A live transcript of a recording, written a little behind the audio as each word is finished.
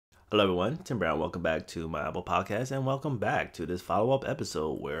Hello everyone, Tim Brown. Welcome back to my Apple Podcast and welcome back to this follow-up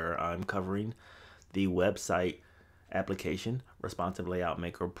episode where I'm covering the website application Responsive Layout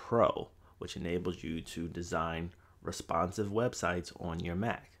Maker Pro, which enables you to design responsive websites on your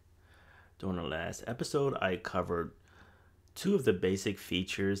Mac. During the last episode, I covered two of the basic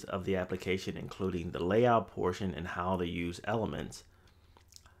features of the application, including the layout portion and how to use elements.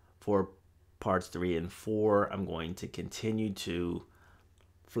 For parts 3 and 4, I'm going to continue to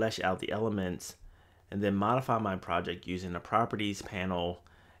flesh out the elements and then modify my project using the properties panel,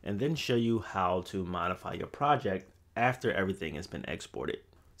 and then show you how to modify your project after everything has been exported.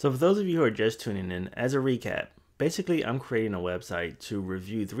 So for those of you who are just tuning in, as a recap, basically I'm creating a website to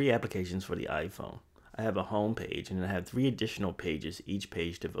review 3 applications for the iPhone. I have a home page and I have 3 additional pages, each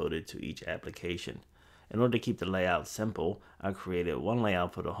page devoted to each application. In order to keep the layout simple, I created one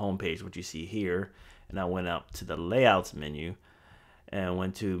layout for the home page, which you see here, and I went up to the layouts menu and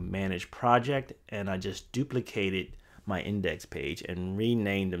went to manage project, and I just duplicated my index page and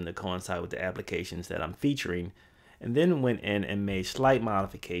renamed them to coincide with the applications that I'm featuring, and then went in and made slight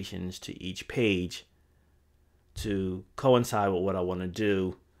modifications to each page to coincide with what I want to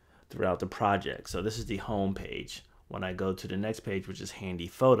do throughout the project. So this is the home page. When I go to the next page, which is handy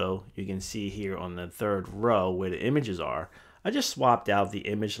photo, you can see here on the 3rd row where the images are, I just swapped out the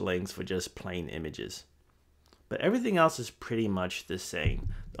image links for just plain images. But everything else is pretty much the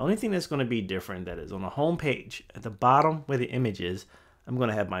same. The only thing that's going to be different, that is on the home page, at the bottom where the image is, I'm going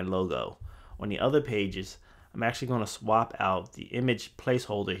to have my logo. On the other pages, I'm actually going to swap out the image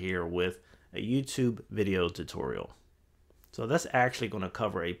placeholder here with a YouTube video tutorial. So that's actually going to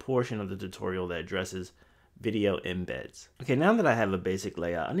cover a portion of the tutorial that addresses video embeds. Okay, now that I have a basic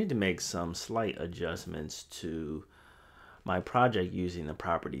layout, I need to make some slight adjustments to my project using the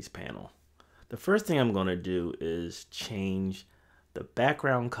properties panel. The first thing I'm going to do is change the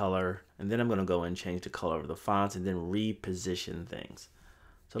background color, and then I'm going to go and change the color of the fonts and then reposition things.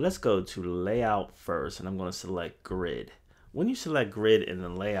 So let's go to layout first, and I'm going to select grid. When you select grid in the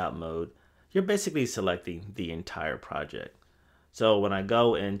layout mode, you're basically selecting the entire project. So when I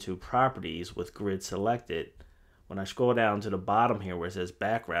go into properties with grid selected, when I scroll down to the bottom here where it says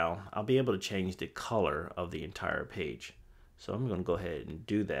background, I'll be able to change the color of the entire page. So I'm going to go ahead and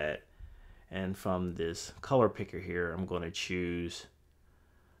do that. And from this color picker here, I'm going to choose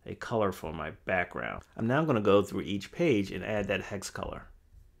a color for my background. I'm now going to go through each page and add that hex color.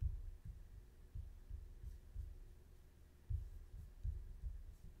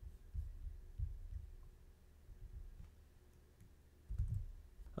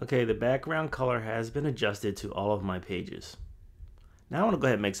 Okay, the background color has been adjusted to all of my pages. Now I want to go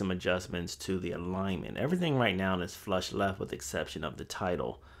ahead and make some adjustments to the alignment. Everything right now is flush left with the exception of the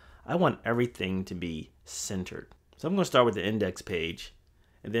title. I want everything to be centered. So I'm going to start with the index page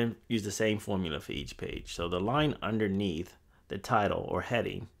and then use the same formula for each page. So the line underneath the title or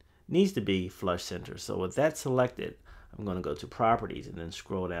heading needs to be flush center. So with that selected, I'm going to go to properties and then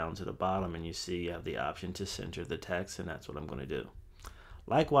scroll down to the bottom, and you see you have the option to center the text, and that's what I'm going to do.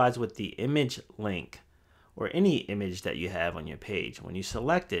 Likewise with the image link or any image that you have on your page, when you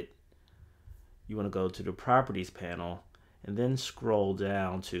select it, you want to go to the properties panel and then scroll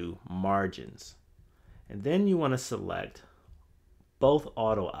down to margins. And then you want to select both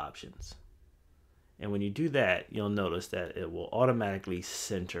auto options. And when you do that, you'll notice that it will automatically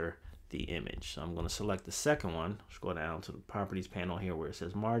center the image. So I'm going to select the second one, scroll down to the properties panel here where it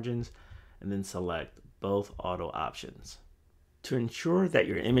says margins, and then select both auto options. To ensure that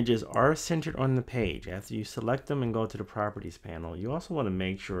your images are centered on the page, after you select them and go to the properties panel, you also want to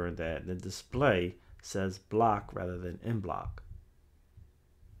make sure that the display says block rather than in block.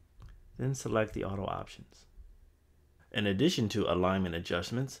 Then select the auto options. In addition to alignment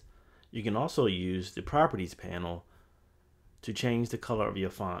adjustments, you can also use the properties panel to change the color of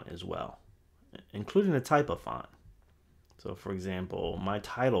your font as well, including the type of font. So for example, my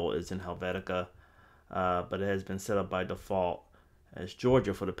title is in Helvetica, but it has been set up by default as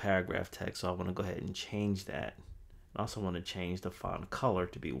Georgia for the paragraph text, so I want to go ahead and change that. I also want to change the font color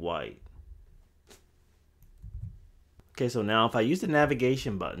to be white. Okay, so now if I use the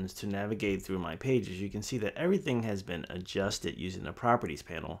navigation buttons to navigate through my pages, you can see that everything has been adjusted using the properties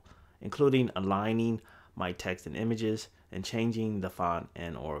panel, including aligning my text and images and changing the font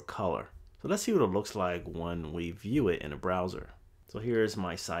and or color. So let's see what it looks like when we view it in a browser. So here's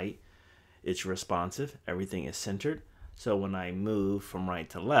my site. It's responsive, everything is centered. So when I move from right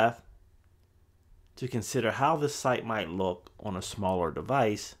to left to consider how this site might look on a smaller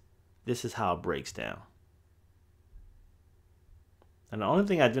device, this is how it breaks down. And the only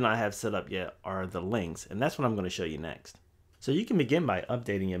thing I do not have set up yet are the links, and that's what I'm going to show you next. So you can begin by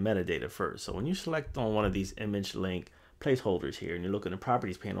updating your metadata first. So when you select on one of these image link placeholders here and you look in the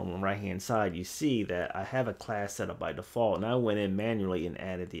properties panel on the right hand side, you see that I have a class set up by default, and I went in manually and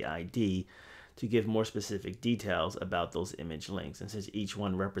added the ID to give more specific details about those image links. And since each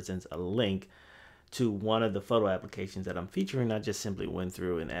one represents a link to one of the photo applications that I'm featuring, I just simply went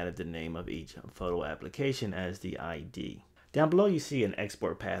through and added the name of each photo application as the ID. Down below you see an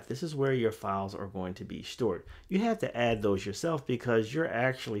export path. This is where your files are going to be stored. You have to add those yourself because you're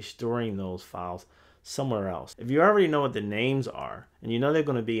actually storing those files somewhere else. If you already know what the names are and you know they're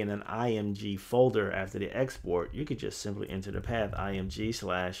going to be in an IMG folder after the export, you could just simply enter the path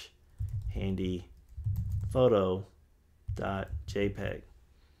img/handyphoto.jpg.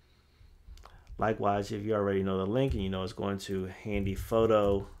 Likewise, if you already know the link and you know it's going to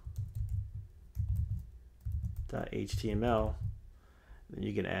handyphoto.html, then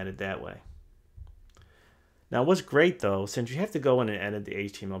you can add it that way. Now what's great though, since you have to go in and edit the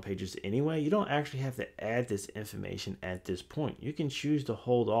HTML pages anyway, you don't actually have to add this information at this point. You can choose to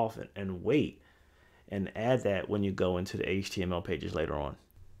hold off and wait and add that when you go into the HTML pages later on.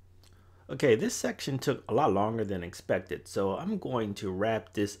 Okay, this section took a lot longer than expected, so I'm going to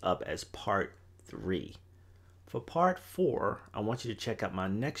wrap this up as part 3. For part 4, I want you to check out my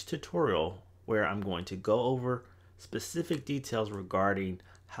next tutorial where I'm going to go over specific details regarding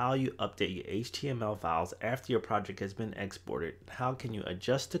how you update your HTML files after your project has been exported. How can you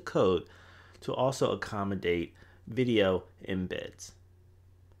adjust the code to also accommodate video embeds?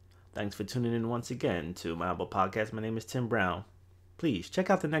 Thanks for tuning in once again to my Apple Podcast. My name is Tim Brown. Please check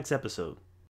out the next episode.